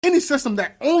Any system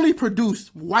that only produces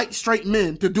white straight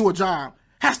men to do a job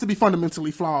has to be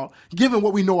fundamentally flawed, given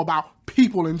what we know about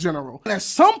people in general. And at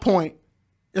some point,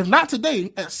 if not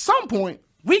today, at some point,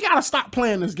 we gotta stop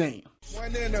playing this game.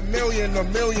 1 in a million to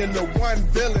 1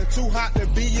 villain. Too hot to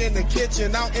be in the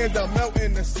kitchen, I'll end up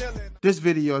melting the ceiling. This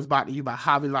video is brought to you by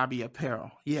Hobby Lobby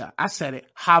Apparel. Yeah, I said it,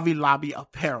 Hobby Lobby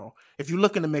Apparel. If you're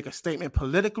looking to make a statement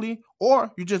politically,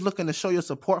 or you're just looking to show your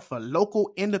support for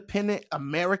local, independent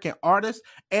American artists,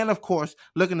 and of course,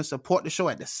 looking to support the show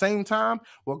at the same time,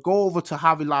 well, go over to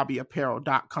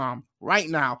HobbyLobbyApparel.com right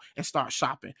now and start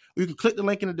shopping. You can click the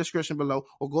link in the description below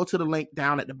or go to the link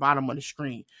down at the bottom of the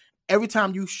screen. Every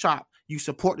time you shop, you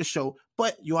support the show,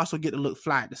 but you also get to look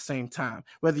fly at the same time.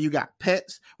 Whether you got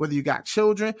pets, whether you got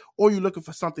children, or you're looking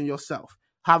for something yourself,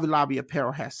 Hobby Lobby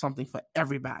Apparel has something for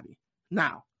everybody.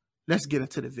 Now, let's get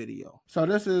into the video. So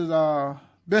this is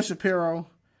Ben Shapiro.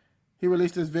 He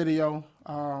released this video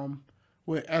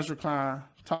with Ezra Klein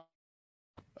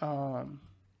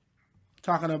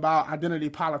talking about identity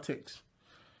politics.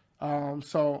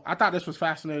 So I thought this was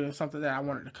fascinating and something that I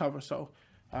wanted to cover. So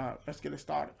let's get it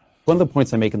started. One of the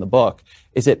points I make in the book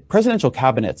is that presidential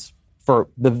cabinets for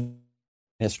the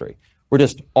history were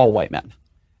just all white men.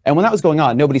 And when that was going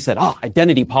on, nobody said,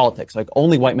 identity politics, like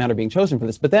only white men are being chosen for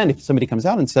this. But then if somebody comes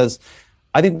out and says,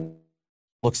 I think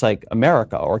looks like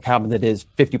America, or a cabinet that is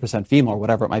 50% female, or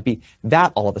whatever it might be,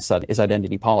 that all of a sudden is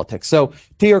identity politics. So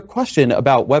to your question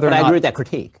about whether or not— I agree with that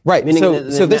critique. Right.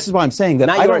 So this is why I'm saying that—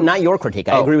 Not your critique.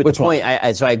 I agree with the point.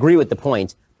 So I agree with the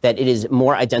point that it is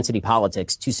more identity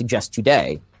politics to suggest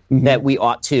today that we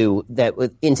ought to, that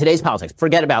in today's politics,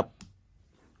 forget about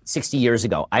 60 years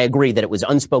ago, I agree that it was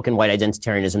unspoken white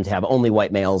identitarianism to have only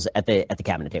white males at the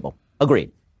cabinet table.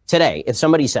 Agreed. Today, if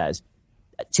somebody says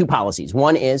two policies,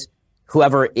 one is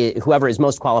whoever is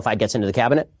most qualified gets into the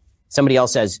cabinet. Somebody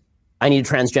else says, I need a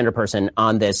transgender person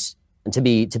on this to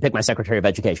pick my Secretary of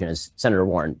Education, as Senator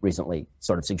Warren recently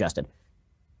sort of suggested.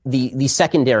 The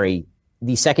secondary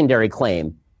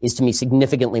claim is to me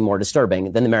significantly more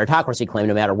disturbing than the meritocracy claim,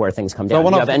 no matter where things come down. Do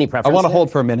you have any preference? I want to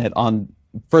hold for a minute on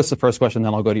the first question,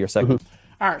 then I'll go to your second.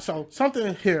 All right, so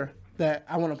something here that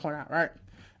I want to point out, right?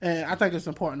 And I think it's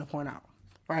important to point out,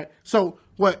 right? So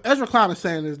what Ezra Klein is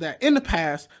saying is that in the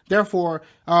past, therefore,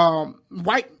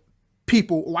 white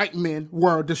men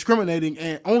were discriminating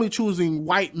and only choosing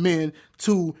white men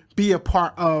to be a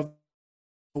part of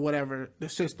whatever the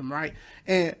system, right?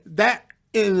 And that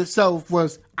in itself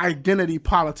was identity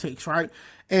politics, right?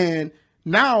 And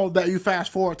now that you fast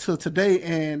forward to today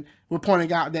and we're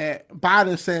pointing out that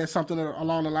Biden said something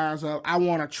along the lines of, I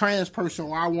want a trans person,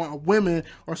 or I want a woman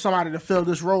or somebody to fill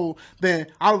this role, then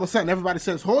all of a sudden everybody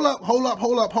says, hold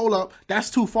up. That's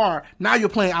too far. Now you're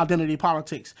playing identity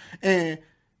politics. And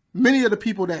many of the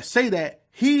people that say that,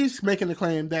 he's making the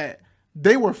claim that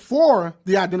they were for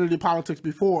the identity politics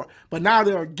before, but now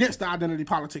they're against the identity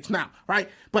politics now, right?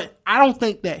 But I don't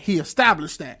think that he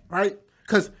established that, right?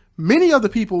 Because many of the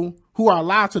people who are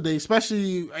allowed today,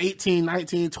 especially 18,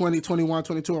 19, 20, 21,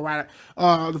 22, or right,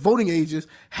 the voting ages,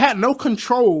 had no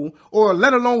control or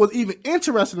let alone was even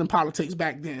interested in politics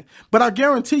back then. But I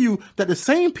guarantee you that the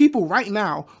same people right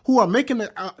now who are making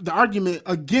the argument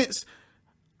against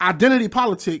identity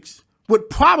politics would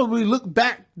probably look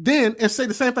back then and say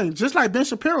the same thing. Just like Ben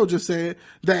Shapiro just said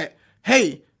that,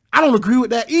 hey, I don't agree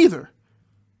with that either.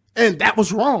 And that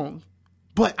was wrong.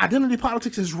 But identity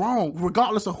politics is wrong,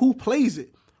 regardless of who plays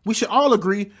it. We should all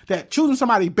agree that choosing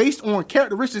somebody based on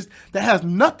characteristics that has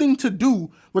nothing to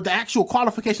do with the actual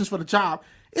qualifications for the job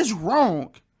is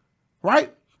wrong,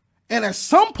 right? And at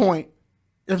some point,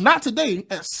 if not today,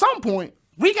 at some point,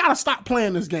 we got to stop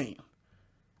playing this game.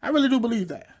 I really do believe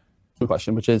that.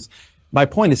 Question, which is, my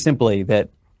point is simply that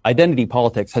identity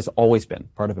politics has always been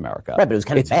part of America. Right, but it was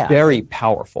kind of bad. It's very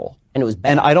powerful. And it was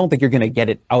bad. And I don't think you're going to get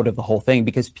it out of the whole thing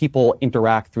because people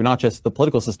interact through not just the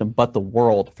political system, but the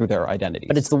world through their identities.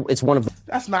 But it's one of the—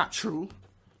 That's not true.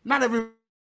 Not every—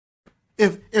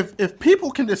 If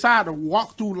people can decide to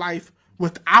walk through life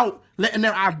without letting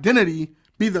their identity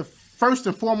be the first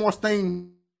and foremost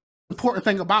important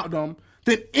thing about them,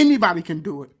 then anybody can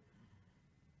do it.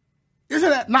 Isn't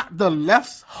that not the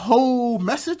left's whole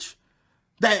message?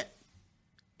 That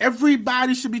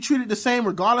everybody should be treated the same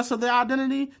regardless of their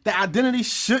identity? That identity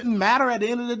shouldn't matter at the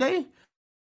end of the day?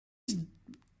 It's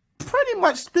pretty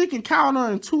much speaking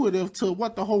counterintuitive to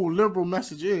what the whole liberal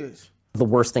message is. The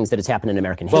worst things that has happened in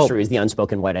American history is the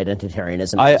unspoken white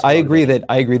identitarianism. I agree that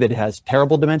it has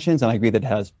terrible dimensions, and I agree that it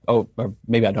has, or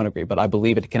maybe I don't agree, but I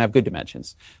believe it can have good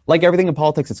dimensions. Like everything in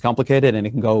politics, it's complicated and it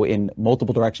can go in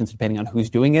multiple directions depending on who's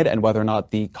doing it and whether or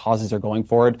not the causes are going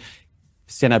forward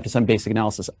stand up to some basic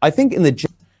analysis. I think in the—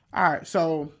 All right,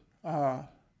 so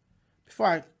before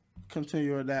I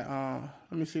continue with that,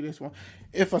 let me see this one.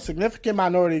 If a significant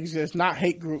minority exists, not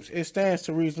hate groups, it stands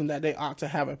to reason that they ought to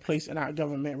have a place in our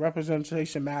government.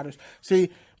 Representation matters. See,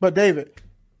 but David,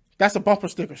 that's a bumper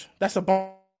sticker. That's a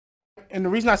bumper. And the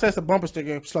reason I say it's a bumper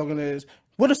sticker slogan is,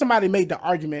 what if somebody made the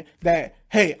argument that,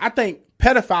 hey, I think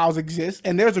pedophiles exist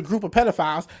and there's a group of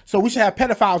pedophiles, so we should have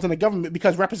pedophiles in the government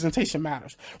because representation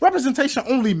matters. Representation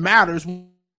only matters.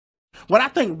 What I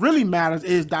think really matters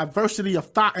is diversity of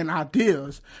thought and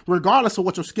ideas, regardless of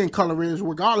what your skin color is,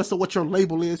 regardless of what your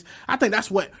label is. I think that's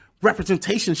what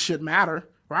representation should matter,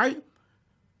 right?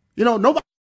 You know, nobody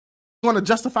want to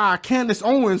justify Candace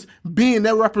Owens being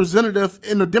their representative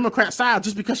in the Democrat side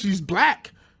just because she's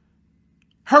black.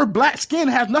 Her black skin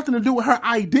has nothing to do with her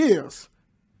ideas.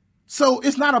 So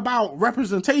it's not about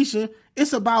representation.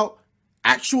 It's about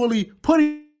actually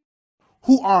putting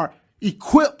who are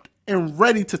equipped and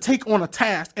ready to take on a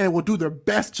task and will do their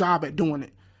best job at doing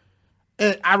it.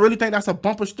 And I really think that's a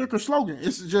bumper sticker slogan.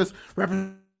 It's just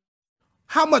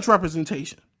how much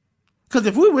representation? Because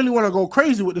if we really want to go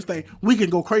crazy with this thing, we can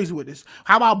go crazy with this.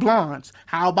 How about blondes?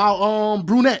 How about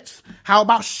brunettes? How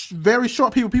about very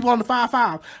short people on the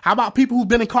 5'5"? How about people who've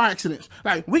been in car accidents?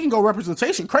 Like, we can go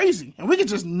representation crazy, and we can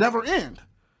just never end.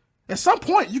 At some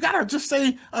point, you got to just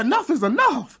say enough is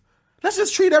enough. Let's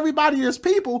just treat everybody as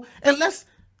people, and let's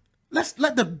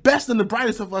let the best and the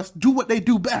brightest of us do what they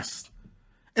do best.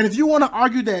 And if you want to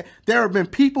argue that there have been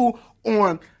people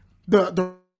on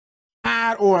the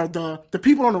side or the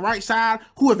people on the right side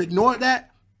who have ignored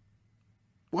that,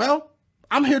 well,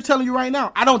 I'm here telling you right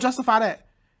now, I don't justify that.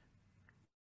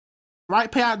 Right?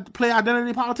 Play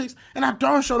identity politics, and I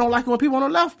darn sure don't like it when people on the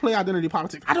left play identity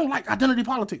politics. I don't like identity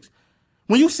politics.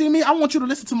 When you see me, I want you to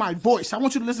listen to my voice. I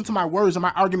want you to listen to my words and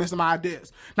my arguments and my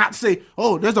ideas. Not to say,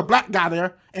 oh, there's a black guy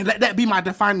there, and let that be my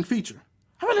defining feature.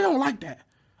 I really don't like that.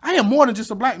 I am more than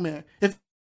just a black man. If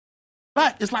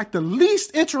black is like the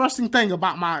least interesting thing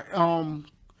about my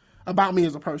about me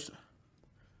as a person.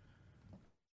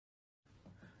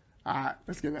 All right,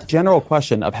 let's get back. General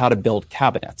question of how to build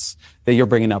cabinets that you're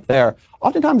bringing up there.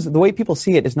 Oftentimes, the way people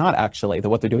see it is not actually that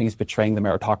what they're doing is betraying the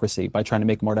meritocracy by trying to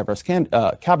make a more diverse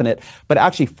cabinet, but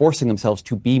actually forcing themselves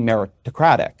to be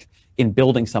meritocratic in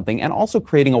building something and also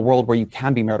creating a world where you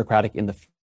can be meritocratic in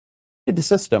the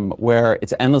system where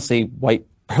it's endlessly white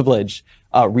privilege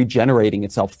regenerating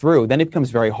itself through. Then it becomes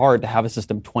very hard to have a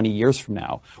system 20 years from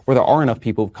now where there are enough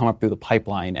people who've come up through the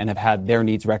pipeline and have had their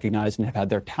needs recognized and have had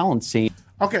their talents seen.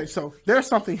 Okay, so there's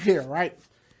something here, right?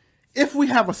 If we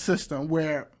have a system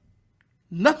where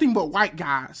nothing but white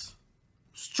guys,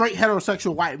 straight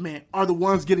heterosexual white men, are the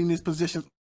ones getting these positions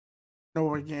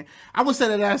over again, I would say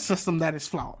that that's a system that is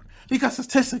flawed. Because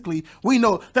statistically, we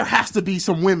know there has to be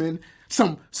some women,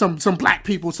 some black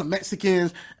people, some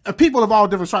Mexicans, people of all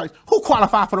different stripes who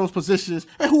qualify for those positions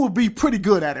and who would be pretty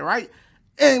good at it, right?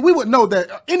 And we would know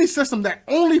that any system that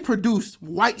only produced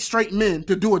white straight men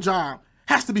to do a job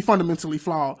has to be fundamentally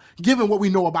flawed, given what we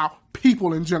know about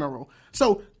people in general.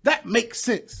 So that makes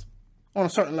sense on a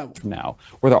certain level. Now,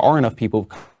 where there are enough people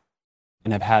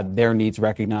and have had their needs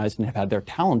recognized and have had their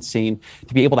talents seen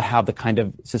to be able to have the kind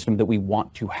of system that we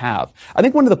want to have. I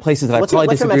think one of the places that I probably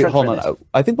disagree. Hold on.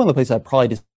 I think one of the places I probably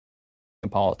disagree in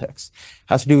politics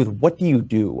has to do with what do you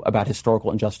do about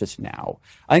historical injustice now?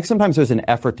 I think sometimes there's an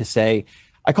effort to say,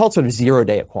 I call it sort of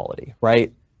zero-day equality,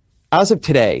 right? As of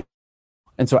today,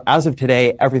 and so as of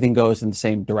today, everything goes in the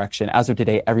same direction. As of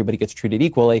today, everybody gets treated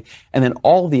equally. And then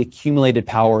all the accumulated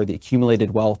power, the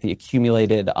accumulated wealth, the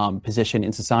accumulated position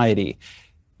in society,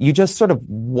 you just sort of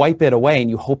wipe it away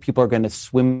and you hope people are going to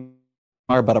swim.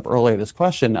 I brought up earlier this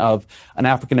question of an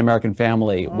African-American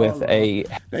family with a...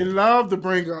 They love to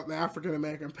bring up the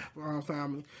African-American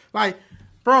family. Like,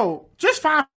 bro, just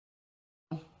find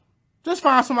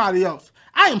somebody else.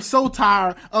 I am so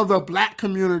tired of the black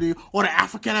community or the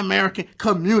African-American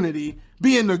community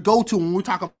being the go-to when we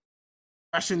talk about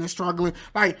depression and struggling.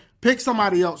 Like, pick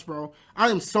somebody else, bro. I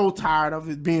am so tired of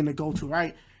it being the go-to,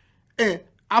 right? And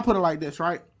I'll put it like this,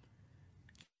 right?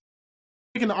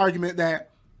 Making the argument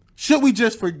that should we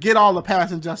just forget all the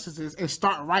past injustices and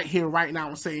start right here, right now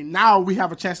and say, now we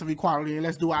have a chance of equality and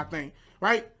let's do our thing,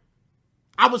 right?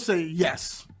 I would say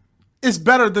yes. It's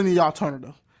better than the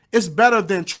alternative. It's better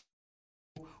than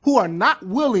who are not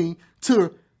willing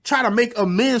to try to make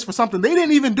amends for something they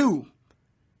didn't even do.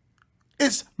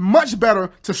 It's much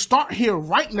better to start here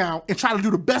right now and try to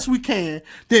do the best we can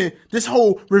than this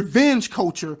whole revenge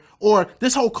culture or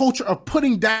this whole culture of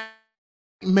putting down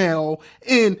male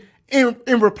in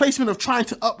replacement of trying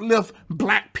to uplift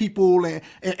black people and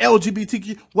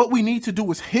LGBTQ. What we need to do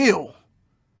is heal.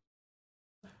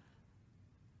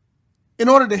 in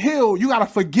order to heal, you got to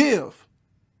forgive.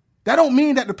 That don't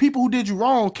mean that the people who did you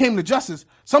wrong came to justice.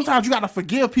 Sometimes you got to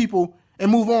forgive people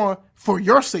and move on for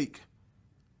your sake.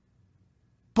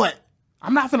 But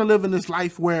I'm not going to live in this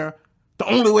life where the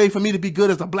only way for me to be good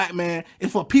as a black man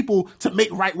is for people to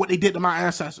make right what they did to my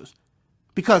ancestors.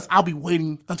 Because I'll be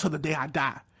waiting until the day I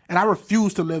die. And I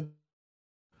refuse to live.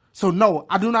 So no,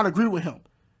 I do not agree with him.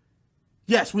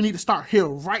 Yes, we need to start here,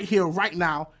 right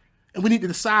now. And we need to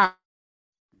decide,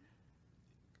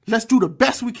 let's do the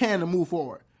best we can to move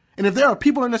forward. And if there are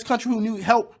people in this country who need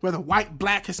help, whether white,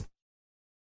 black, Hispanic,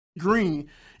 green,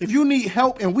 if you need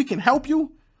help and we can help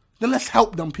you, then let's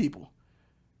help them people.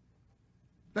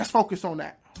 Let's focus on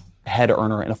that. Head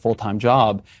earner in a full-time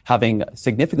job having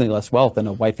significantly less wealth than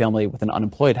a white family with an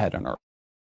unemployed head earner,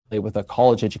 with a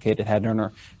college-educated head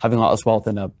earner having a lot less wealth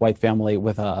than a white family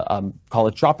with a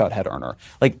college dropout head earner.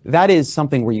 Like, that is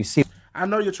something where you see. I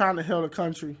know you're trying to heal the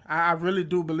country. I really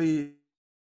do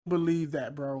believe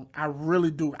that, bro. I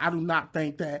really do. I do not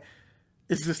think that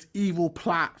it's this evil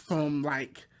plot from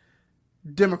like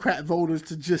Democrat voters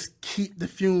to just keep the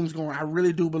fumes going. I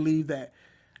really do believe that.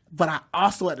 But I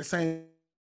also at the same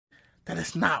that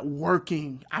it's not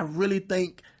working. I really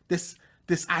think this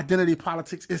identity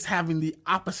politics is having the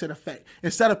opposite effect.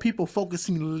 Instead of people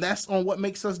focusing less on what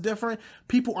makes us different,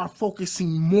 people are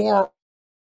focusing more.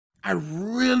 I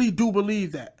really do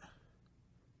believe that.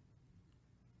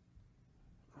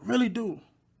 Really do.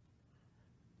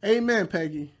 Amen,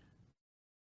 Peggy.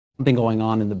 Something going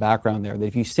on in the background there that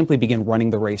if you simply begin running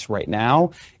the race right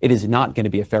now, it is not going to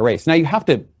be a fair race. Now, you have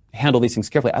to handle these things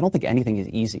carefully. I don't think anything is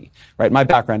easy, right? My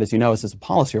background, as you know, is as a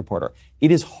policy reporter.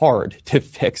 It is hard to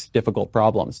fix difficult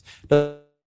problems. It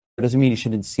doesn't mean you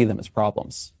shouldn't see them as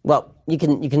problems. Well, you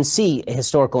can see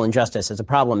historical injustice as a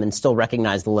problem and still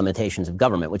recognize the limitations of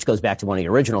government, which goes back to one of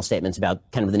your original statements about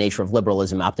kind of the nature of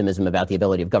liberalism, optimism about the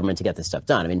ability of government to get this stuff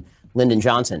done. I mean, Lyndon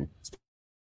Johnson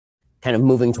kind of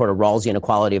moving toward a Rawlsian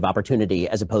equality of opportunity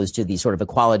as opposed to the sort of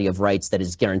equality of rights that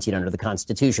is guaranteed under the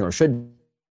Constitution, or should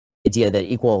idea that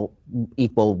equal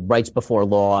rights before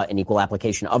law and equal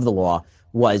application of the law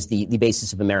was the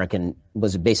basis of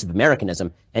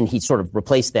Americanism, and he sort of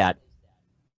replaced that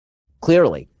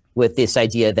clearly with this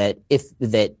idea that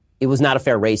it was not a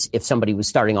fair race if somebody was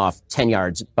starting off 10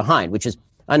 yards behind, which is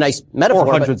a nice metaphor,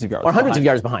 or hundreds of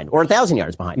yards behind, or 1,000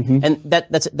 yards behind, and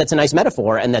that's a nice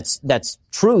metaphor, and that's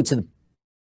true.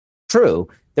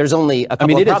 There's only a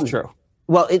couple of problems. It is true.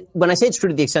 Well, when I say it's true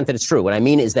to the extent that it's true, what I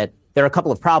mean is that there are a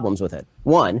couple of problems with it.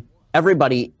 One,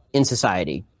 everybody in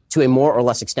society, to a more or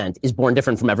less extent, is born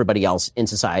different from everybody else in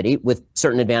society with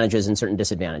certain advantages and certain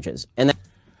disadvantages. And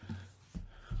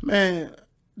man,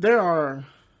 there are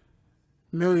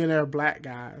millionaire black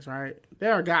guys, right?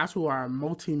 There are guys who are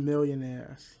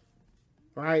multi-millionaires,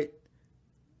 right?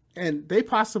 And they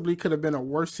possibly could have been a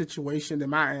worse situation than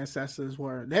my ancestors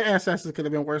were. Their ancestors could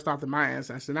have been worse off than my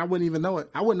ancestors, and I wouldn't even know it.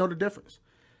 I wouldn't know the difference.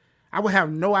 I would have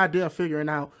no idea of figuring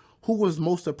out who was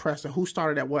most oppressed and who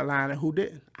started at what line and who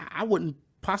didn't. I wouldn't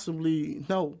possibly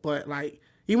know. But, like,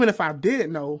 even if I did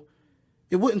know,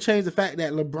 it wouldn't change the fact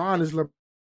that LeBron is LeBron.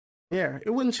 Yeah,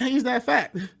 it wouldn't change that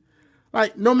fact.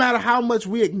 Like, no matter how much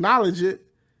we acknowledge it,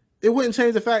 it wouldn't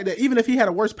change the fact that even if he had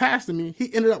a worse past than me,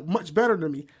 he ended up much better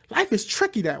than me. Life is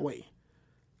tricky that way.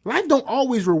 Life don't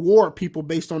always reward people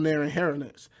based on their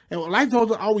inheritance. And life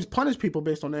don't always punish people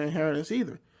based on their inheritance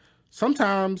either.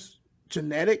 Sometimes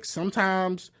genetics,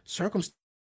 sometimes circumstances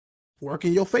work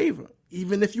in your favor,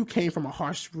 even if you came from a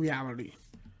harsh reality.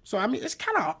 So, I mean,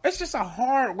 it's just a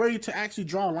hard way to actually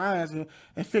draw lines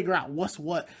and figure out what's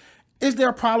what. Is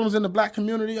there problems in the black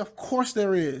community? Of course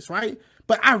there is, right?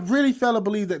 But I really fail to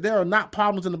believe that there are not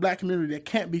problems in the black community that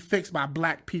can't be fixed by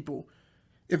black people.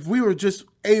 If we were just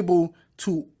able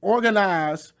to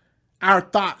organize our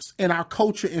thoughts and our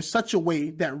culture in such a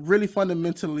way that really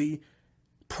fundamentally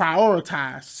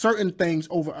prioritize certain things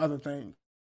over other things.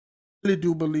 I really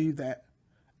do believe that.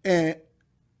 And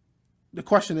the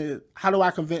question is, how do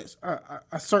I convince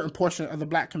a certain portion of the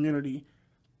black community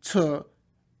to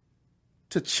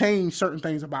change certain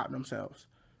things about themselves?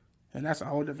 And that's a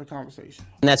whole different conversation.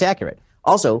 And that's accurate.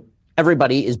 Also,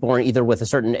 everybody is born either with a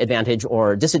certain advantage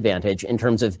or disadvantage in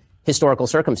terms of historical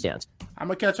circumstance. I'm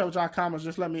going to catch up with y'all comments.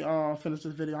 Just let me finish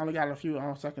this video. I only got a few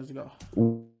seconds to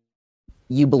go.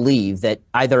 You believe that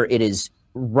either it is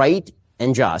right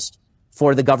and just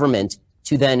for the government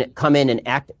to then come in and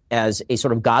act as a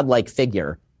sort of godlike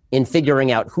figure in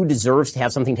figuring out who deserves to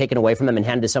have something taken away from them and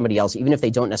handed to somebody else, even if they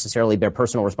don't necessarily bear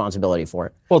personal responsibility for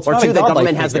it. Well, it's or not two, a the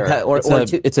government has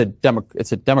figure.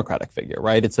 It's a democratic figure,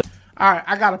 right? All right,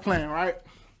 I got a plan, right?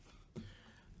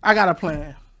 I got a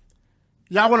plan.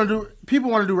 people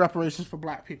want to do reparations for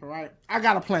black people, right? I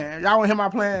got a plan. Y'all want to hear my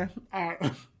plan? All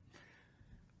right.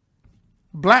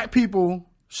 Black people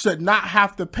should not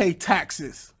have to pay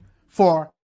taxes for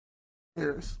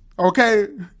years, okay?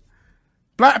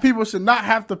 Black people should not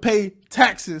have to pay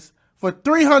taxes for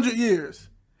 300 years.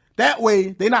 That way,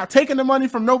 they're not taking the money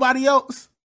from nobody else.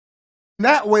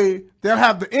 That way, they'll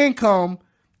have the income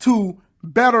to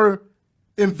better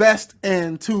invest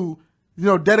and to,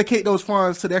 dedicate those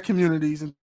funds to their communities.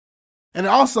 And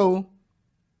also,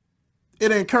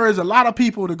 it encourages a lot of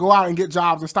people to go out and get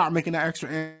jobs and start making that extra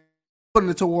income, putting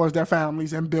it towards their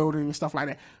families and building and stuff like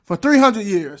that. For 300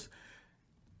 years.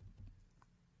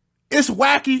 It's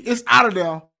wacky. It's out of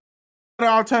there. The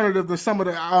alternative to some of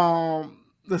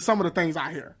the things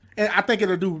out here. And I think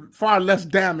it'll do far less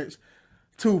damage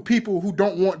to people who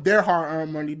don't want their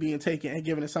hard-earned money being taken and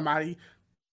given to somebody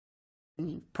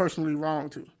personally wrong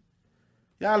to.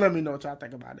 Y'all let me know what y'all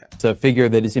think about that. It's a figure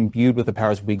that is imbued with the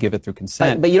powers we give it through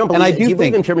consent. But you don't believe, do you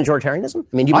believe in pure majoritarianism?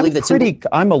 I mean, do you believe that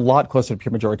I'm a lot closer to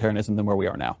pure majoritarianism than where we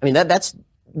are now. I mean, that's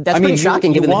pretty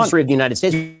shocking given the history of the United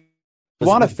States. You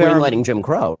want a fair greenlighting Jim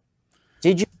Crow.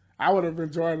 Did you? I would have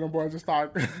enjoyed them boys just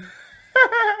start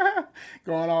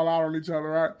going all out on each other,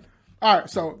 right? All right,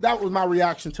 so that was my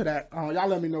reaction to that. Y'all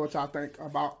let me know what y'all think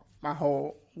about my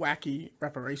whole wacky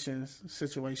reparations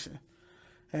situation.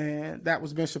 And that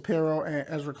was Ben Shapiro and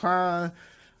Ezra Klein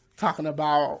talking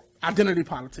about identity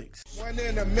politics. 1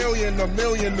 in a million to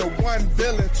 1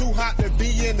 villain. Too hot to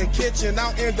be in the kitchen.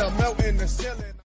 I'll end up melting the ceiling.